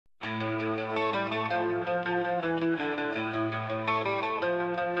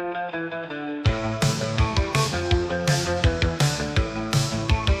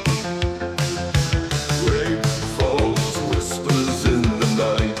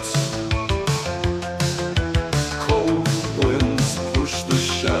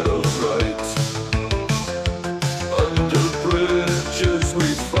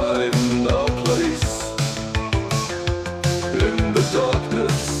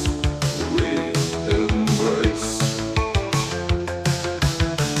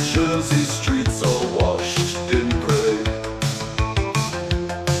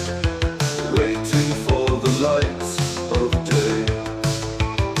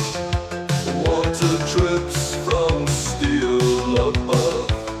Water drips from steel above.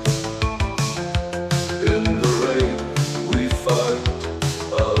 In the rain we find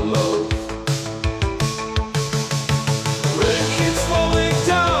our love. Rain keeps falling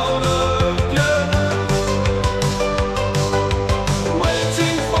down again,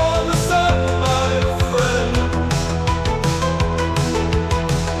 waiting for the sun, my friend.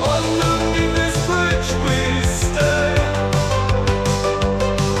 Underneath this bridge we stay,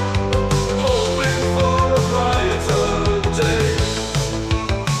 hoping for a brighter day.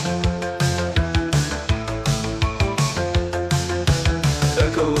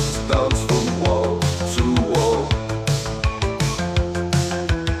 Echoes bounce from wall to wall.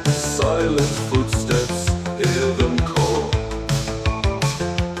 Silent footsteps, hear them call,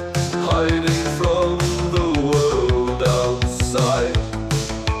 hiding from the world outside.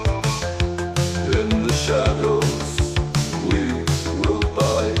 In the shadows we will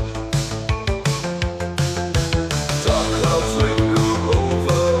bide. Dark clouds linger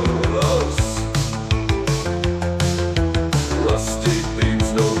over us. Rusty beams,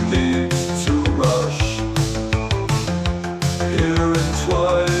 no need to rush. Here in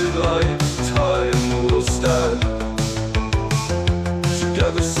twilight, time will stand.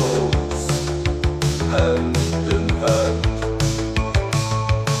 Together souls, hand in hand.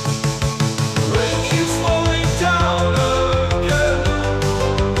 Rain keeps falling down again,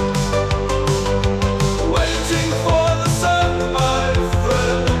 waiting for the sun, my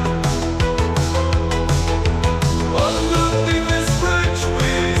friend. Underneath this bridge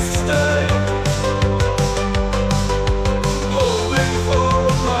we stay, hoping for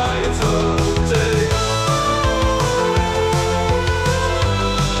a brighter day.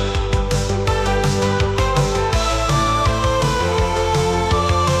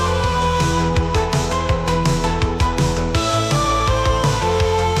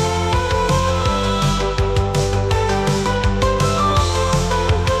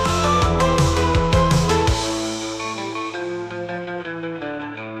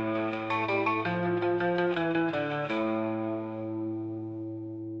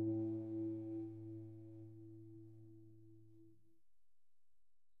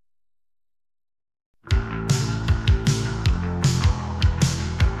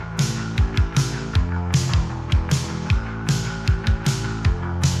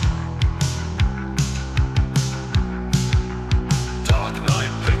 Dark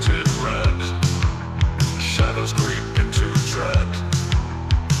night painted red, shadows creep into dread.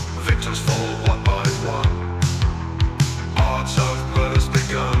 Victims fall one by one, hearts of murders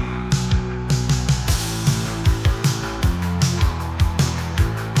begun.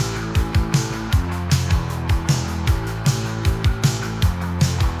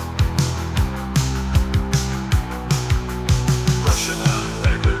 Russian and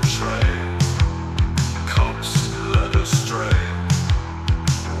they betray, cops led astray.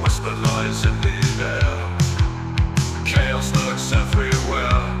 Whisper lies in the air, chaos lurks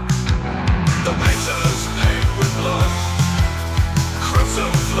everywhere. The painters paint with blood,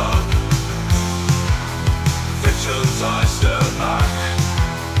 crimson flood. Visions I stare back,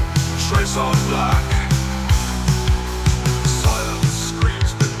 trace on black. Silence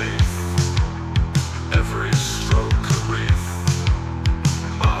screams beneath, every stroke a wreath.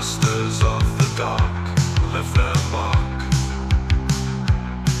 Masters of the dark left their mark.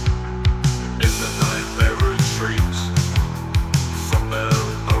 In the night they retreat from their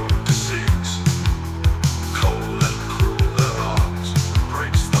own deceit. Cold and cruel their art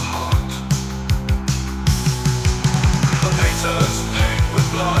breaks the heart. The painters paint with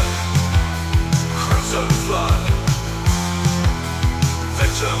blood, crimson flood.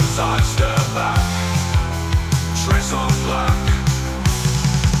 Victims I stare back, trace on black.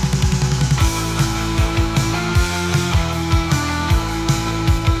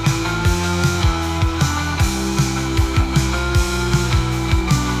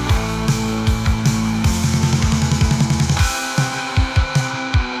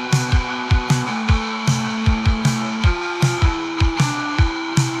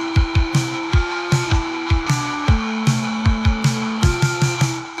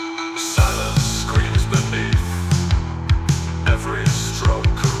 Silence screams beneath, every stroke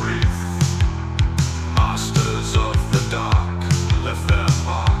a wreath. Masters of the dark left their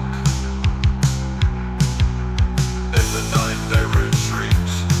mark. In the night they retreat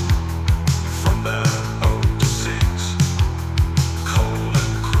from their own deceit. Cold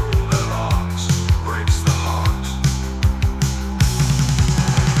and cruel their art breaks the heart.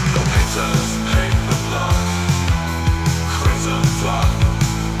 The painters paint the blood, crimson flood.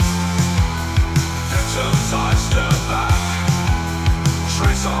 Victims I stare back,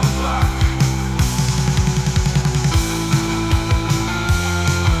 trace on black.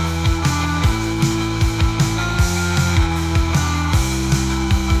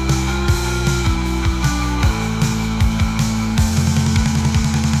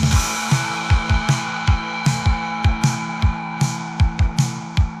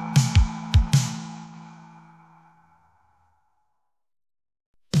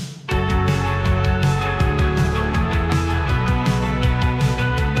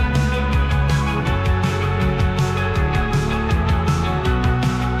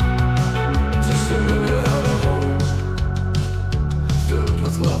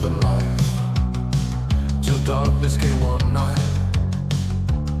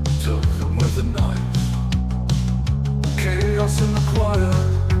 with a knife. Chaos in the choir,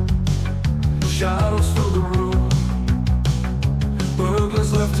 shadows fill the room.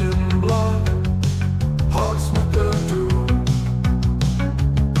 Burglars left in blood, hearts met their doom.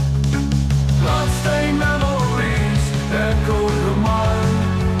 Bloodstained memories echo her mind.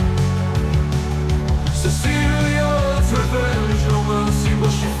 Cecelia's revenge, no mercy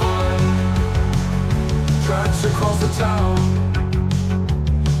will she find. Tracks across the town,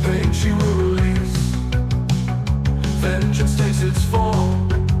 pain she will release. Vengeance takes its form,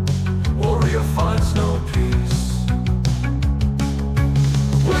 warrior finds no peace.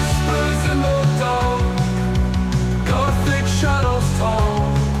 Whispers in the dark, gothic shadows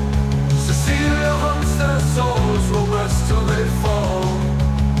tall. Cecelia hunts their souls, will rest till they fall.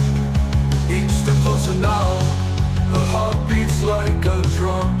 Each step closer now, her heart beats like a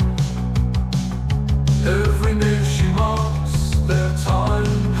drum. Every name she marks, their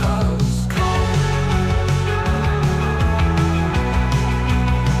time has come.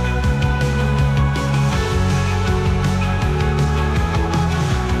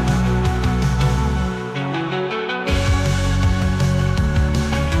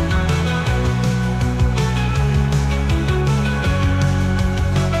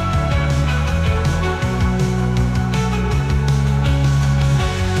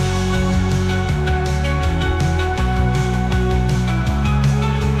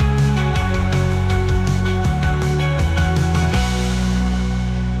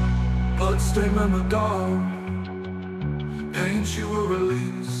 Bloodstained memory gone, pain she will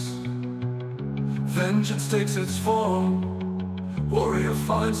release. Vengeance takes its form, warrior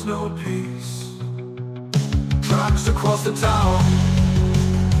finds no peace. Tracks across the town,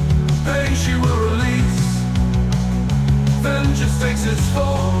 pain she will release. Vengeance takes its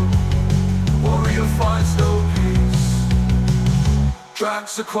form, warrior finds no peace.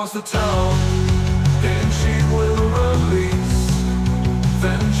 Tracks across the town, pain she will release.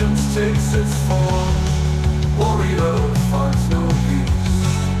 Vengeance takes its form, warrior finds no peace.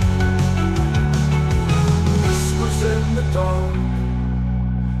 Whispers in the dark,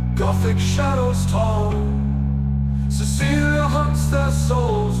 gothic shadows tall. Cecelia hunts their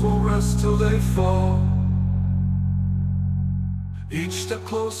souls, will rest till they fall. Each step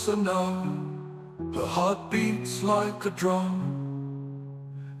closer now, her heart beats like a drum.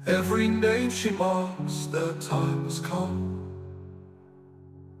 Every name she marks, their time has come.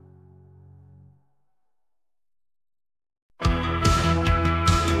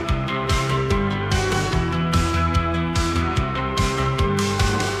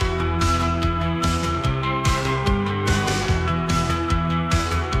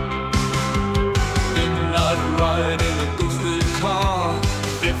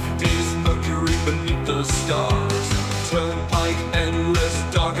 Stars, turnpike endless,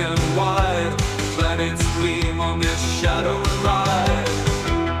 dark and wide. Planets gleam on this shadow ride.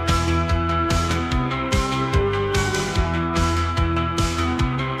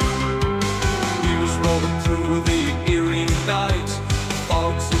 Wheels rolling through the eerie night,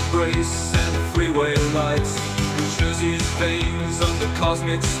 fogs of grace and freeway lights. New Jersey's veins under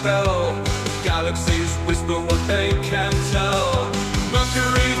cosmic spell, galaxies whisper what they can tell.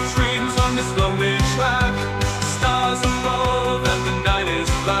 Mercury dreams on this lonely track, stars above and the night is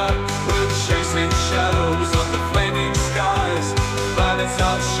black. We're chasing shadows under flaming skies, planets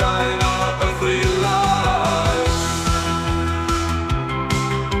outshine our earthly lives.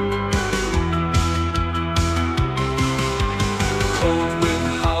 Cold wind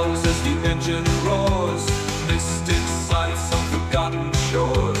howls as the engine roars, mystic sights on forgotten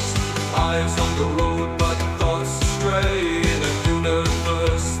shores. Eyes on the road but thoughts stray, in a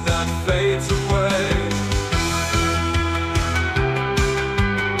universe that fades away.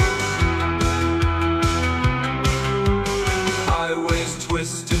 Highways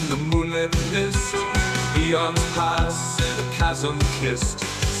twist in the moonlit mist, eons pass in a chasm kissed.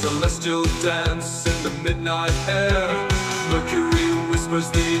 Celestial dance in the midnight air, Mercury whispers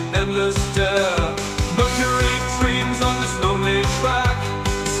the endless dare. Mercury dreams on this lonely track,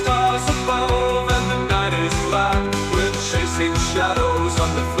 stars above and the night is black. We're chasing shadows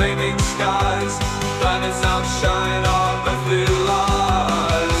under flaming skies, planets outshine our earthly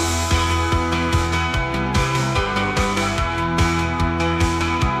lives.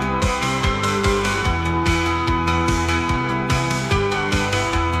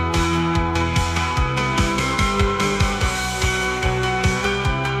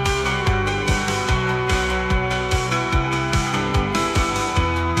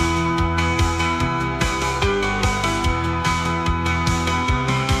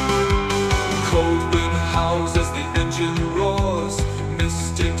 Cold wind howls as the engine roars,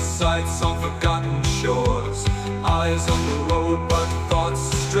 mystic sights on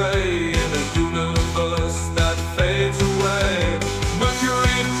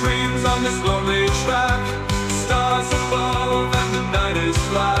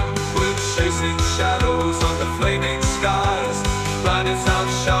back, we're chasing shadows under flaming skies. Planets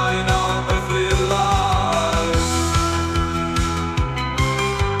outshine our earthly lives.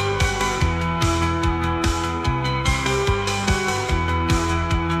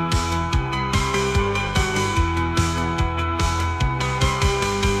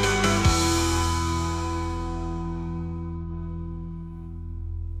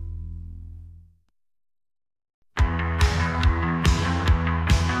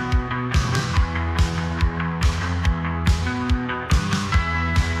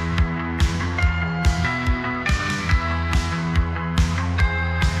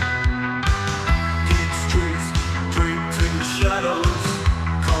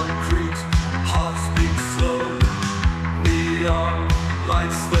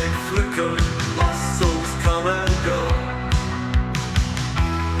 Lights they flicker, lost souls come and go.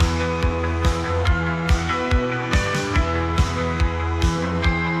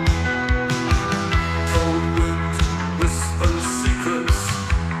 Cold wind whispers secrets,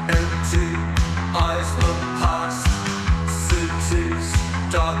 empty eyes of past. Cities,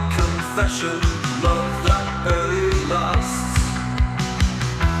 dark confession, love that barely lasts.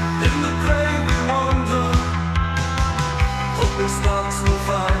 In the grave we wander, hoping stars will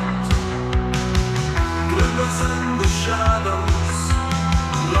find glimmers in the shadows,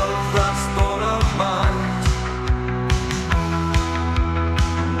 love that's born of mind.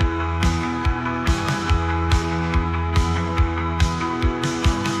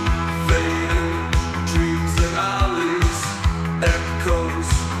 Fading dreams in alleys, echoes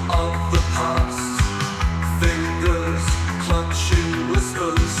of the past. Fingers clutching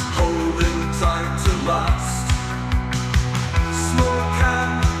whispers, holding time to last. Smoke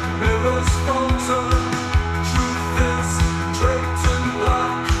and mirrors falter, truth is draped in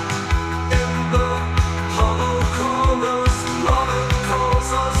black. In the hollow corners, love calls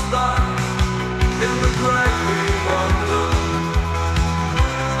us back. In the grave we wander,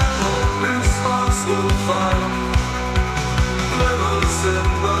 hoping sparks will find glimmers in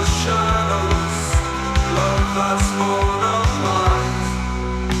the shadows, love that's born of light.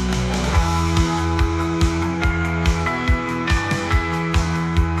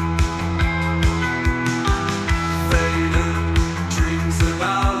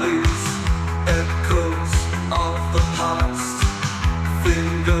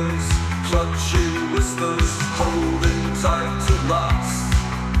 Fingers clutching whispers, holding tight to last.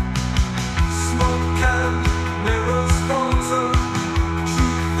 Smoke and mirrors falter,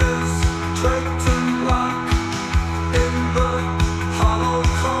 truth is draped in black. In the hollow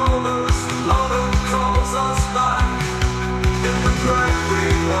corners, love calls us back. In the grave we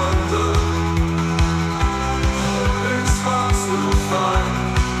wander, hoping sparks will find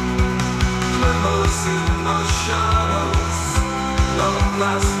glimmers in the shadows, love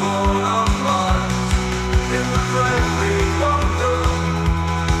that's born of light. In the grave we wander,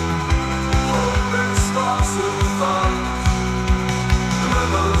 hoping sparks will find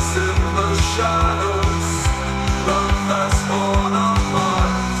glimmers in the shadows, love that's born of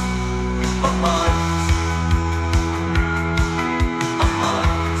light. Of light. Of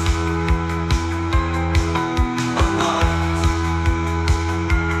light. Of light.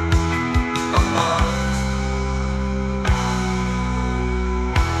 Of light.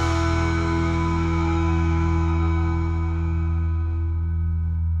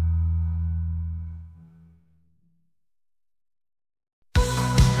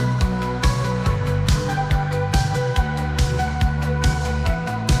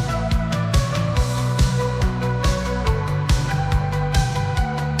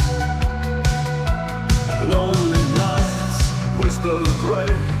 Lonely nights, whisper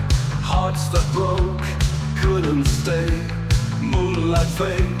gray, hearts that broke, couldn't stay. Moonlight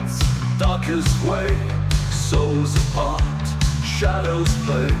fades, darkest way, souls apart, shadows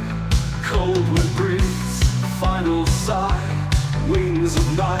play. Cold wind breathes, final sigh, wings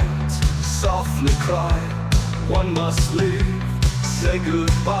of night, softly cry. One must leave, say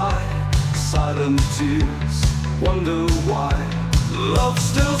goodbye, silent tears, wonder why. Love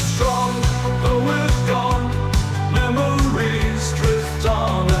still strong, though we're gone. Memories drift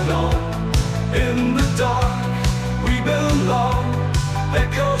on and on. In the dark, we belong.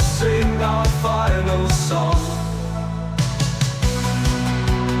 Echoes sing our final song.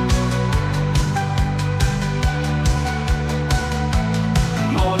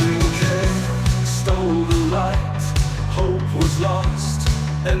 Morning came, stole the light. Hope was lost,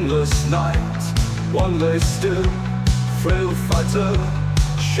 endless night. One lay still, frail fighter,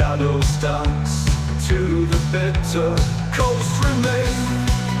 shadows dance to the bitter. Coast remain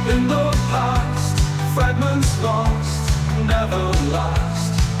in the past, fragments lost, never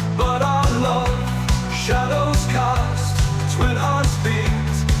last.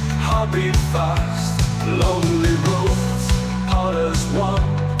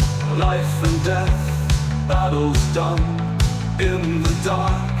 battle's done. In the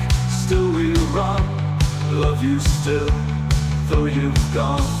dark, still we run. Love you still, though you've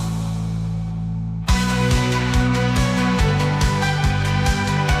gone.